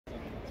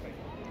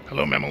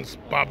Hello Mammals,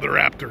 Bob the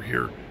Raptor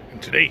here,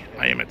 and today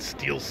I am at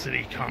Steel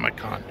City Comic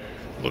Con,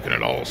 looking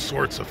at all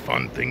sorts of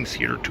fun things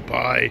here to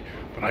buy,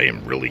 but I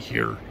am really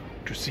here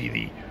to see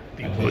the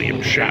William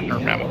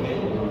Shatner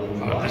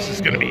memo. This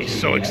is going to be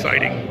so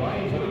exciting.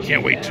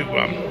 Can't wait to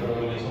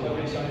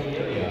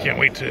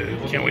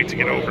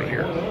get over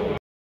here.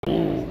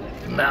 Ooh,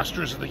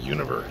 Masters of the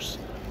Universe.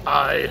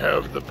 I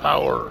have the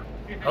power.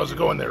 How's it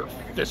going there,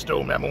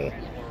 Fisto Memo?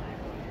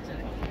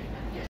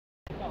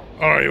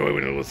 All right,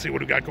 wait, let's see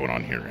what we got going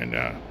on here. And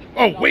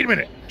oh, wait a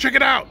minute, check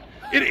it out.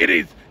 It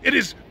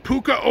is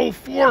Puka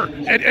 04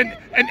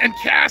 and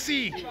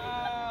Cassie.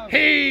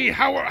 Hey,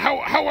 how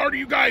are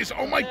you guys?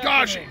 Oh my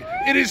gosh,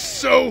 it is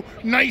so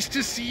nice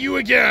to see you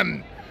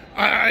again.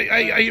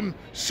 I am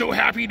so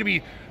happy to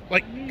be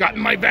gotten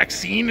my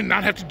vaccine and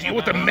not have to deal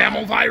with the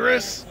mammal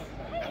virus.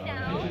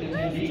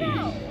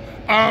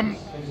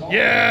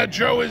 Yeah,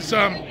 Joe is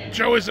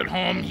at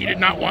home. He did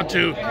not want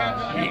to.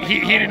 He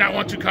did not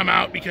want to come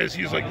out because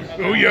he's like,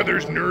 oh yeah,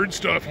 there's nerd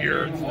stuff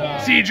here.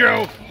 See,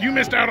 Joe, you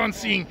missed out on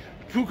seeing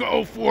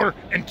Puka 04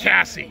 and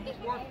Cassie.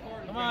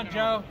 Come on,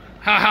 Joe.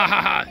 Ha ha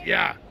ha ha.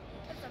 Yeah.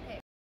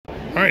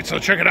 All right, so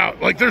check it out.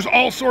 There's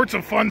all sorts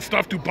of fun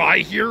stuff to buy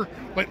here.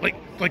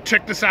 Like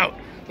check this out.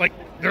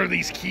 There are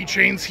these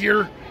keychains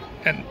here,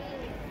 and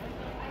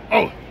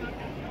oh,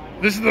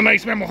 this is the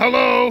nice memo.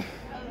 Hello.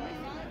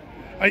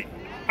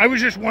 I was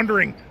just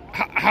wondering,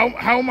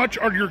 how much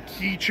are your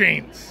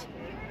keychains?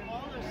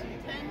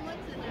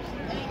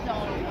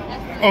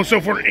 Oh,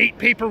 so for 8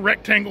 paper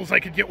rectangles,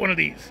 I could get one of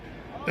these.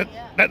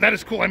 That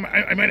is cool. I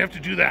might have to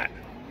do that.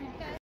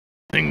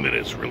 The thing that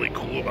is really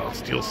cool about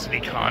Steel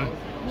City Con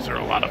is there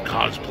are a lot of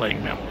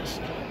cosplaying memos.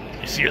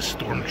 You see a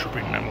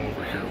stormtrooping memo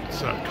over here. Let's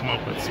come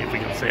up and see if we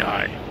can say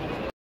hi.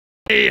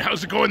 Hey,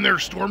 how's it going there,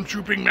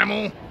 stormtrooping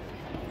memo?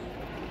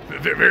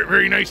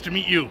 Very nice to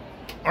meet you.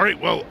 All right,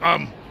 well,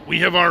 we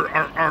have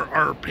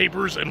our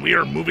papers and we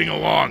are moving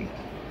along.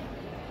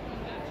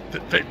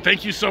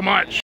 Thank you so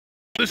much.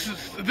 This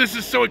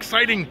is so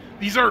exciting.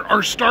 These are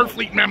our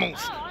Starfleet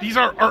memos. These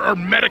are our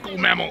medical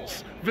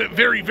memos.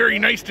 Very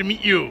nice to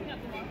meet you.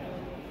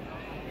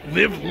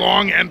 Live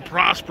long and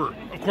prosper.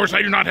 Of course,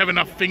 I do not have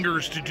enough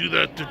fingers to do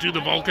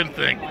the Vulcan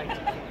thing.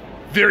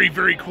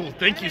 Very cool.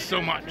 Thank you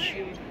so much.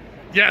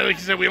 Yeah, like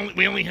you said, we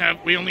only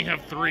have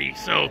 3.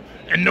 So,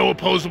 and no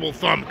opposable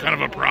thumb. Kind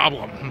of a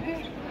problem.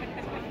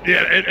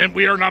 Yeah, and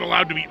we are not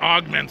allowed to be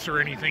augments or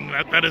anything.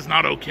 That is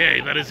not okay.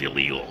 That is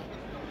illegal.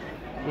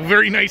 Well,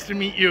 very nice to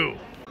meet you.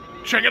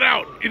 Check it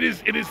out. It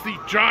is the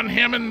John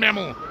Hammond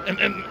memo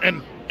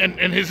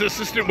and his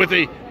assistant with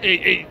a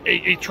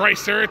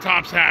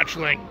Triceratops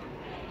hatchling.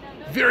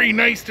 Very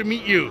nice to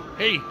meet you.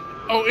 Hey,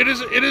 oh, it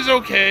is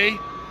okay.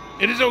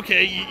 It is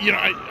okay. You know,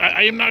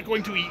 I am not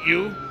going to eat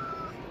you.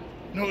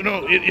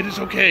 No, it is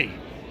okay.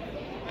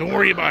 Don't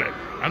worry about it.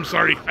 I'm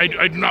sorry. I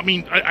do not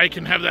mean I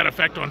can have that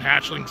effect on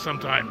hatchlings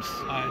sometimes.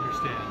 I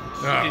understand.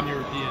 It's in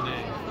your DNA.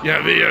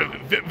 Yeah,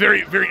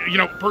 very. You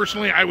know,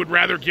 personally, I would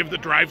rather give the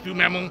drive-thru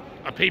memo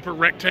a paper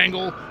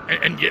rectangle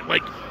and get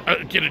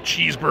get a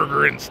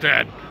cheeseburger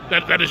instead.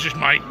 That is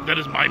my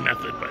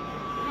method. But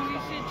you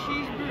said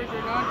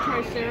cheeseburger, not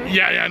Triceratops.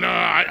 Yeah. No,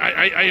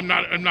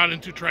 I'm not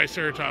into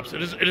Triceratops.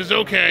 It is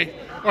okay.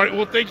 All right.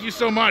 Well, thank you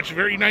so much.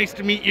 Very nice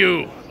to meet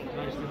you.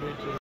 Nice to meet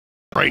you.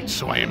 Right.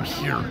 So I am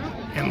here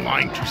in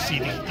line to see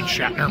the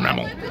Shatner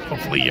memo.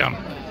 Hopefully,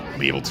 I'll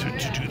be able to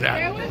do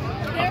that.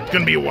 It's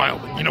gonna be a while,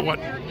 but you know what?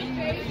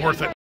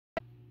 Worth it.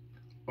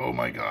 Oh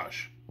my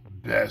gosh,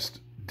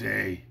 best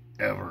day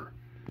ever.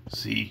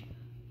 See,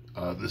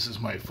 this is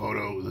my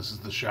photo. This is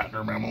the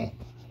Shatner memo,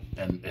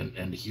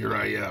 and here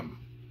I am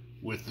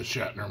with the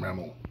Shatner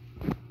memo.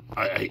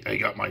 I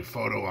got my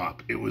photo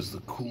op. It was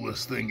the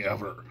coolest thing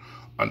ever.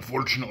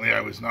 Unfortunately, I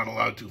was not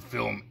allowed to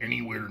film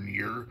anywhere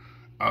near,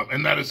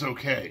 and that is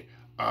okay.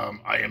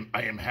 I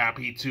am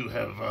happy to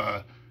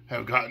have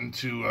gotten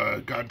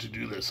to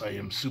do this. I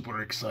am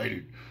super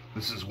excited.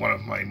 This is one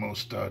of my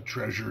most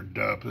treasured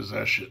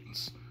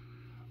possessions.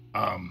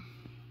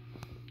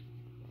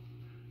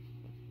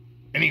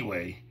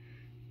 Anyway,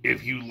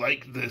 if you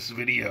like this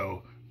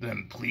video,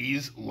 then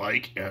please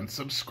like and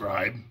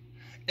subscribe.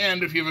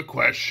 And if you have a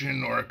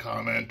question or a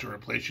comment or a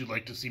place you'd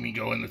like to see me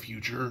go in the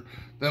future,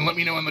 then let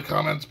me know in the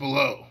comments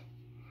below.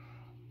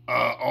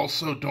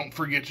 Also, don't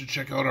forget to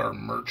check out our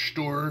merch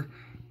store.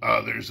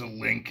 There's a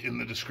link in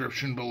the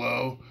description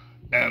below.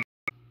 And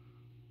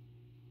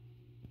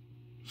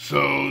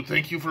so,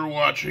 thank you for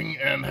watching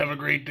and have a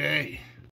great day.